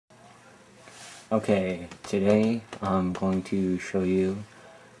Okay, today I'm going to show you,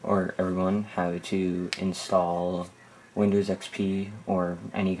 or everyone, how to install Windows XP or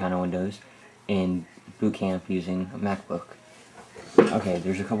any kind of Windows in Boot Camp using a MacBook. Okay,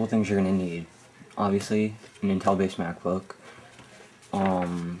 there's a couple things you're going to need. Obviously, an Intel-based MacBook. I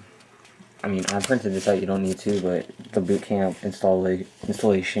mean, I printed this out, you don't need to, but the Boot Camp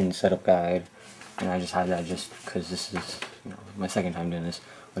installation setup guide, and I just have that just because this is, my second time doing this,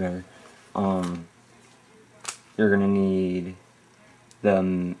 whatever. You're gonna need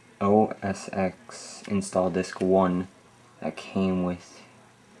the OSX install disk 1 that came with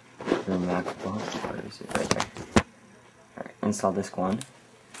your MacBook. Where is it? Right there. Alright, install disk 1. And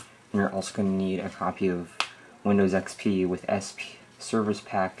you're also gonna need a copy of Windows XP with Service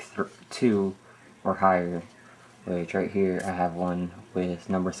Pack 2 or higher, which right here I have one with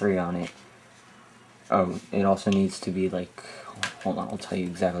number 3 on it. Oh, it also needs to be like, hold on, I'll tell you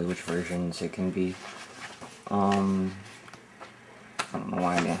exactly which versions it can be. I don't know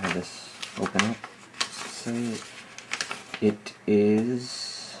why I didn't have this open up. Say it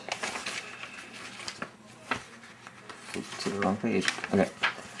is to the wrong page. Okay,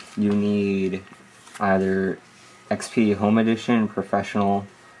 you need either XP Home Edition, Professional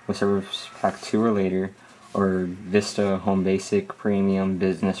with Service Pack 2 or later, or Vista Home Basic, Premium,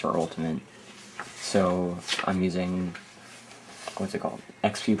 Business, or Ultimate. So I'm using, what's it called?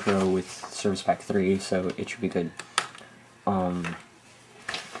 XP Pro with Service Pack 3, so it should be good.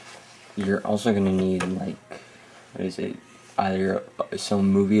 You're also gonna need, like, what is it? Either some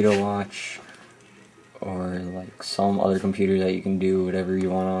movie to watch, or like some other computer that you can do whatever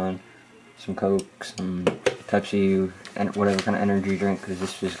you want on. Some Coke, some Pepsi, and whatever kind of energy drink, because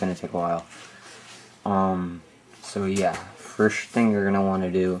this is gonna take a while. So yeah, first thing you're gonna want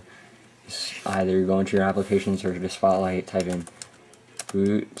to do is either go into your applications or to Spotlight, type in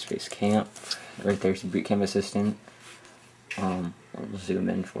boot space camp. Right there's the Boot Camp Assistant. I'll zoom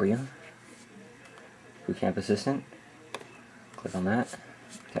in for you. Boot Camp Assistant. Click on that.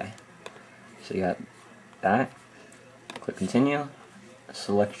 Okay. So you got that. Click continue.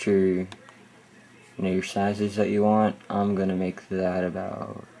 Select your your sizes that you want. I'm gonna make that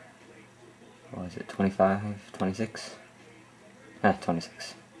about, what is it, 25, 26?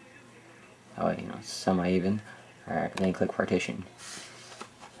 26. That way, it's semi-even. Alright, then click partition.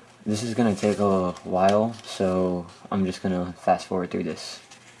 This is gonna take a while, so I'm just gonna fast forward through this.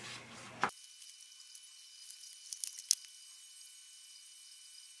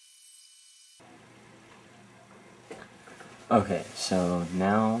 Okay, so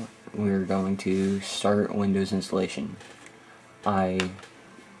now we're going to start Windows installation. Okay.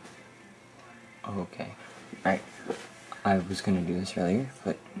 Alright. I was gonna do this earlier,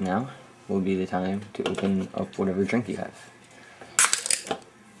 but now will be the time to open up whatever drink you have.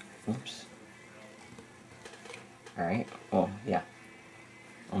 Oops. Alright, well, yeah.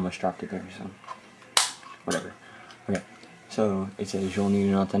 Almost dropped it there, so whatever. Okay, so it says you'll need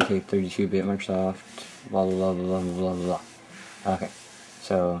an authentic 32-bit Microsoft, blah blah blah blah blah blah. Okay,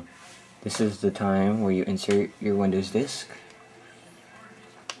 so this is the time where you insert your Windows disk.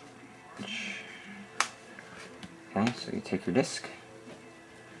 Okay, so you take your disk.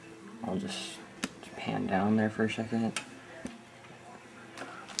 I'll just pan down there for a second.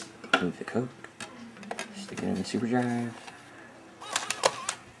 Move the Coke. Stick it in the super drive.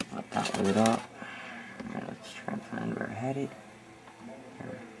 Let that load up. Let's try and find where I had it.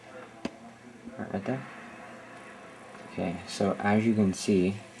 Right there. Okay, so as you can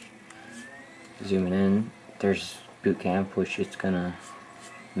see, zooming in, there's Boot Camp, which is gonna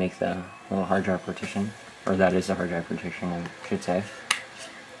make the little hard drive partition, or that is the hard drive partition, I should say.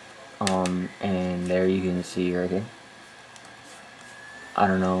 And there you can see right here. I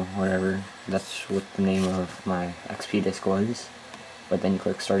don't know, whatever. That's what the name of my XP disk was. But then you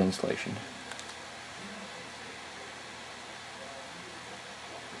click Start Installation.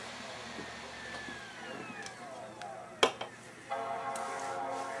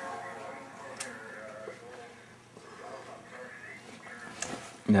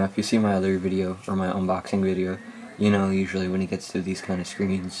 Now, if you see my other video, or my unboxing video, usually when it gets to these kind of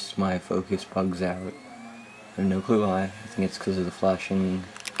screens, my focus bugs out. I have no clue why. I think it's because of the flashing,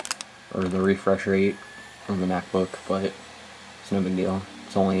 or the refresh rate of the MacBook, but it's no big deal.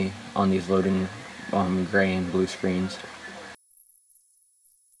 It's only on these loading gray and blue screens.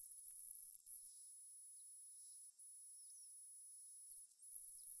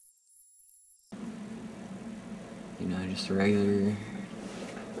 Just a regular,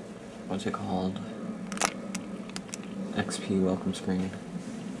 what's it called? XP welcome screen.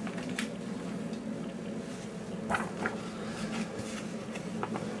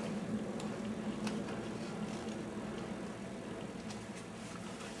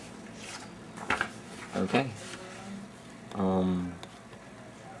 Okay.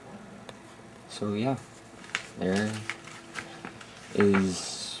 So yeah, there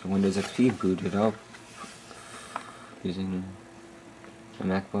is Windows XP booted up using a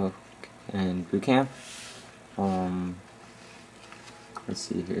MacBook and Boot Camp. Let's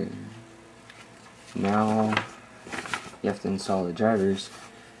see here. Now you have to install the drivers.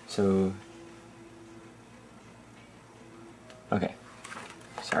 So, okay.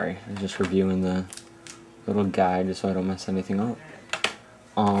 Sorry, I was just reviewing the little guide just so I don't mess anything up.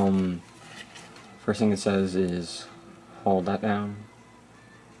 First thing it says is hold that down.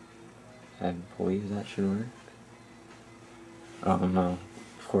 I believe that should work. Oh no,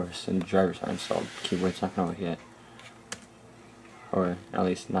 of course, and the drivers are installed. Keyboard's not gonna work yet. Or at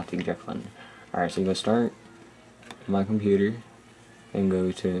least not the eject button. Alright, so you go start my computer, and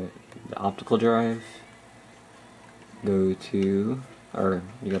go to the optical drive, go to, or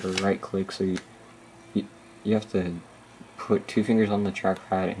you gotta right click, so you have to put 2 fingers on the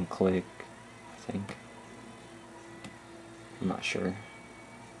trackpad and click, I think. I'm not sure.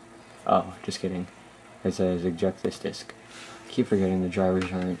 Oh, just kidding. It says eject this disk. I keep forgetting the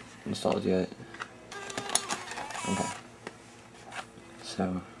drivers aren't installed yet. Okay.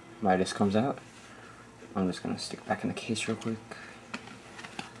 So, my disk comes out. I'm just gonna stick it back in the case real quick.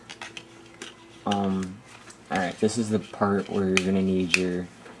 Alright, this is the part where you're gonna need your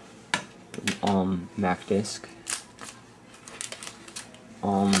Mac disk.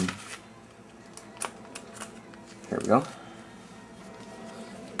 Here we go.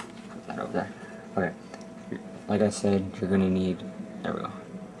 Put that over there. Okay. Like I said, you're gonna need, there we go,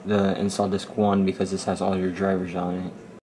 the install disk 1 because this has all your drivers on it.